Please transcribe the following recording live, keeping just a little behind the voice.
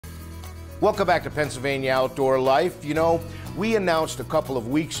Welcome back to Pennsylvania Outdoor Life. You know, we announced a couple of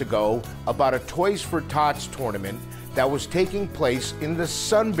weeks ago about a Toys for Tots tournament that was taking place in the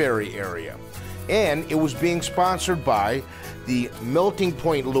Sunbury area. And it was being sponsored by the Melting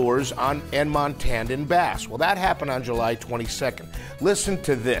Point Lures and Montandon Bass. Well, that happened on July 22nd. Listen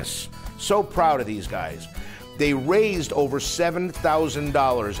to this. So proud of these guys. They raised over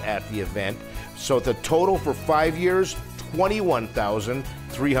 $7,000 at the event. So the total for 5 years,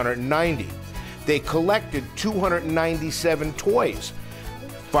 $21,390. They collected 297 toys.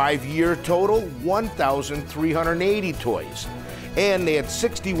 5-year total, 1,380 toys. And they had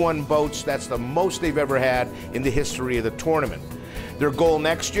 61 boats. That's the most they've ever had in the history of the tournament. Their goal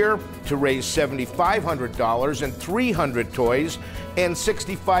next year, to raise $7,500 and 300 toys and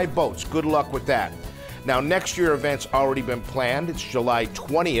 65 boats. Good luck with that. Now, next year event's already been planned. It's July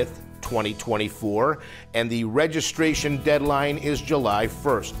 20th, 2024, and the registration deadline is July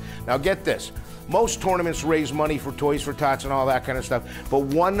 1st. Now get this, most tournaments raise money for Toys for Tots and all that kind of stuff, but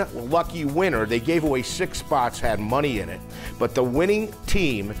one lucky winner, they gave away 6 spots, had money in it, but the winning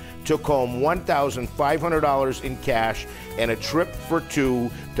team took home $1,500 in cash and a trip for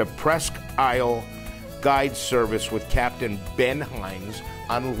 2 to Presque Isle guide service with Captain Ben Hines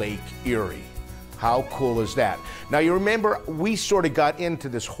on Lake Erie. How cool is that? Now, you remember, we sort of got into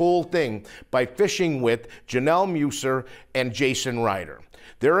this whole thing by fishing with Janelle Muser and Jason Ryder.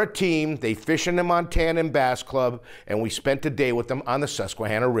 They're a team, they fish in the Montandon Bass Club, and we spent a day with them on the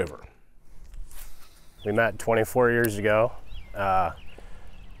Susquehanna River. We met 24 years ago.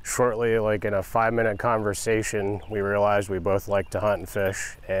 Shortly, like in a 5-minute conversation, we realized we both like to hunt and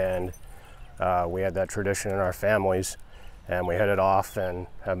fish, and we had that tradition in our families. And we hit it off and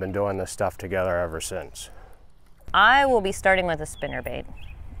have been doing this stuff together ever since. I will be starting with a spinnerbait.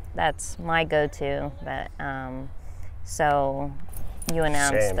 That's my go-to. So you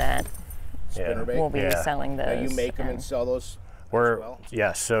announced that we'll be selling those. Now you make them and sell those as well?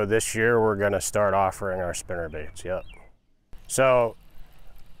 Yes, so this year we're going to start offering our spinnerbaits, yep. So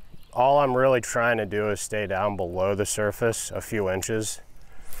all I'm really trying to do is stay down below the surface a few inches.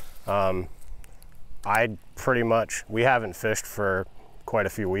 We haven't fished for quite a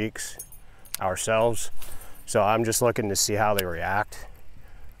few weeks ourselves, so I'm just looking to see how they react,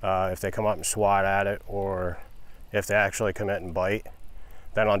 if they come up and swat at it, or if they actually commit and bite.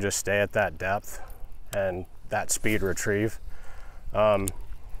 Then I'll just stay at that depth and that speed retrieve.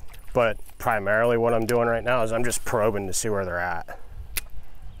 But primarily what I'm doing right now is I'm just probing to see where they're at.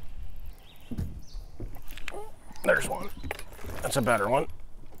 There's one. That's a better one.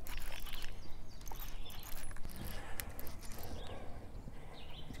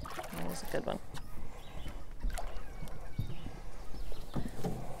 That was a good one.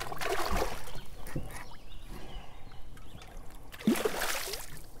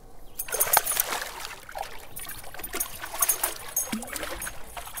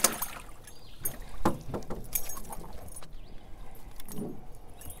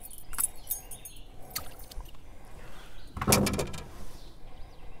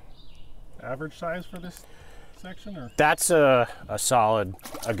 Average size for this section, or? That's a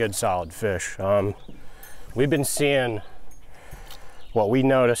good solid fish. We've been seeing what we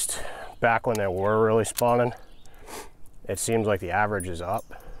noticed back when they were really spawning. It seems like the average is up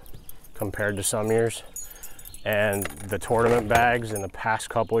compared to some years, and the tournament bags in the past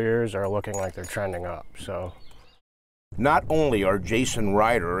couple years are looking like they're trending up. So not only are Jason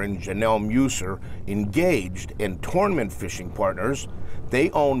Ryder and Janelle Muser engaged and tournament fishing partners, they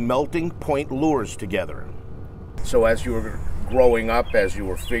own Melting Point Lures together. So as you were growing up, as you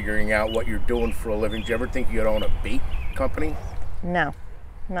were figuring out what you're doing for a living, did you ever think you'd own a bait company? No,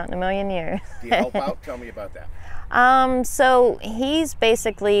 not in a million years. Do you help out? Tell me about that. So he's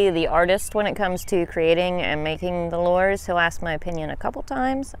basically the artist when it comes to creating and making the lures. He'll ask my opinion a couple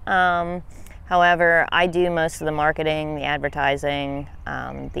times. However, I do most of the marketing, the advertising,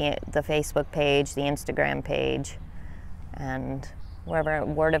 the Facebook page, the Instagram page, and wherever,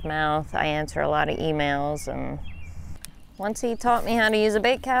 word of mouth. I answer a lot of emails, and once he taught me how to use a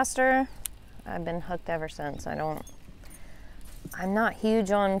bait caster, I've been hooked ever since. I'm not huge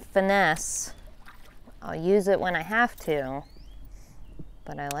on finesse. I'll use it when I have to,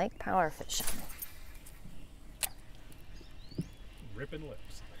 but I like power fishing. Ripping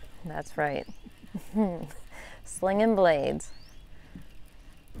lips. That's right. Slinging blades.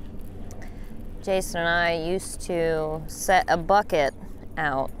 Jason and I used to set a bucket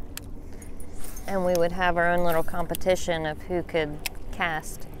out, and we would have our own little competition of who could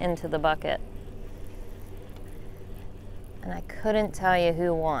cast into the bucket. And I couldn't tell you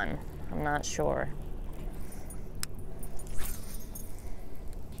who won. I'm not sure.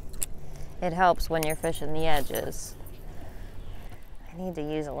 It helps when you're fishing the edges. I need to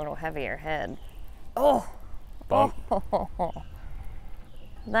use a little heavier head. Oh! Bump. Oh.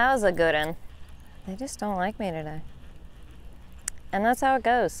 That was a good one. They just don't like me today. And that's how it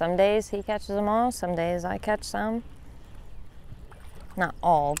goes. Some days he catches them all, some days I catch some. Not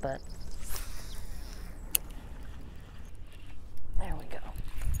all, but. There we go.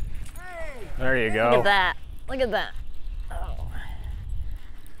 There you go. Look at that. Look at that. Oh.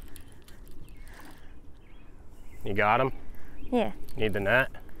 You got him? Yeah, Need the net?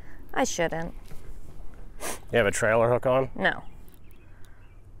 I shouldn't. You have a trailer hook on? No.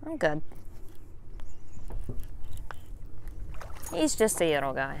 I'm good. He's just a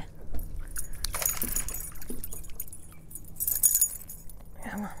little guy.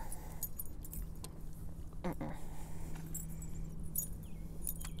 Come on.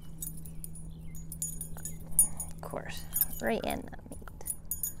 Of course, right in that meat.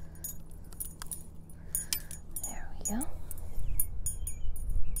 There we go.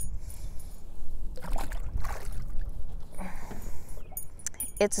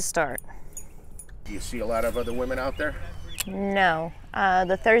 It's a start. Do you see a lot of other women out there? No.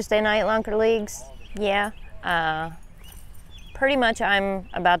 The Thursday night lunker leagues, yeah. Pretty much I'm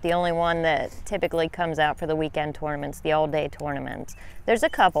about the only one that typically comes out for the weekend tournaments, the all-day tournaments. There's a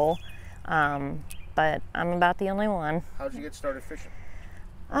couple, but I'm about the only one. How'd you get started fishing?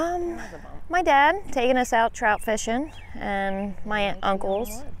 My dad taking us out trout fishing, and my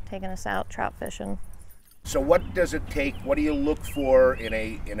uncles taking us out trout fishing. So what does it take? What do you look for in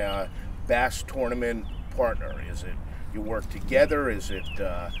a bass tournament partner? Is it you work together? Is it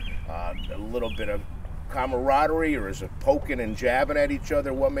a little bit of camaraderie, or is it poking and jabbing at each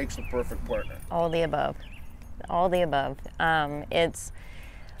other? What makes the perfect partner? All the above. All the above. It's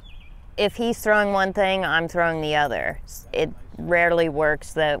if he's throwing one thing, I'm throwing the other. It rarely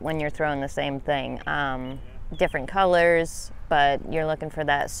works that when you're throwing the same thing. Different colors, but you're looking for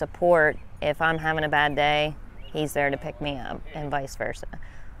that support. If I'm having a bad day, he's there to pick me up, and vice versa.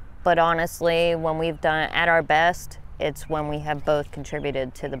 But honestly, when we've done it at our best, it's when we have both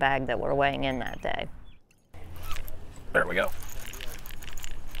contributed to the bag that we're weighing in that day. There we go.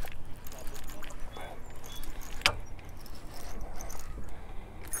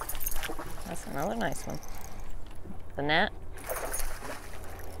 That's another nice one. The net.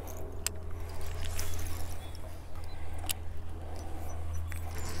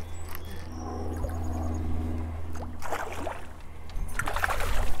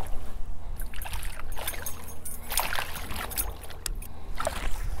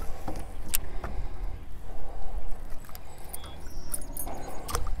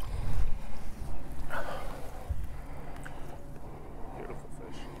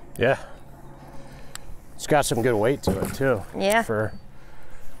 Yeah. It's got some good weight to it too. Yeah. For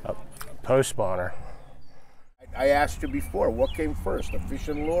a post spawner. I asked you before, what came first, a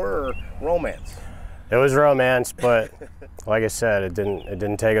fishing lure or romance? It was romance, but like I said, it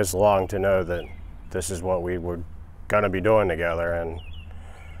didn't take us long to know that this is what we were gonna be doing together, and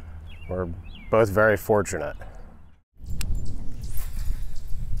we're both very fortunate.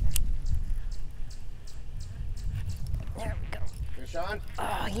 There we go. Fish on?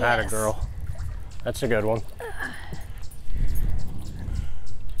 Oh, yes. Atta girl. That's a good one.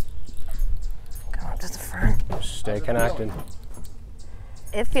 Go up to the front. Stay connected.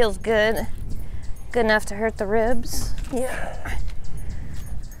 It feels good. Good enough to hurt the ribs. Yeah.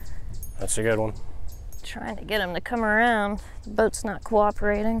 That's a good one. Trying to get him to come around. The boat's not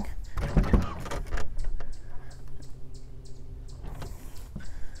cooperating.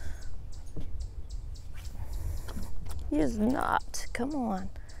 He is not. Come on.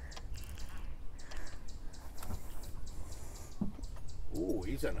 Ooh,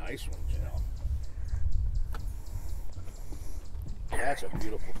 he's a nice one, Janelle. That's a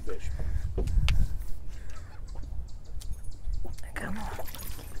beautiful fish. Come on.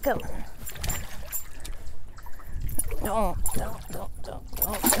 Come on. Don't.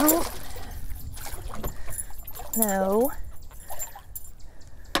 No.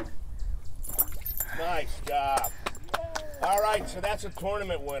 Nice job. All right, so that's a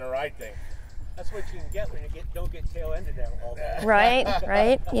tournament winner, I think. That's what you can get when you don't get tail-ended out all day. Right,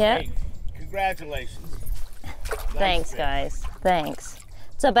 yeah. Hey, congratulations. Thanks, fish. guys. Thanks.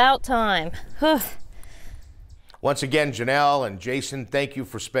 It's about time. Once again, Janelle and Jason, thank you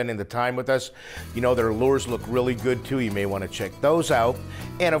for spending the time with us. You know, their lures look really good too. You may want to check those out.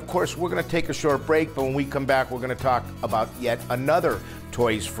 And of course, we're going to take a short break, but when we come back, we're going to talk about yet another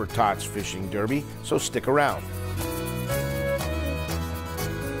Toys for Tots Fishing Derby. So stick around.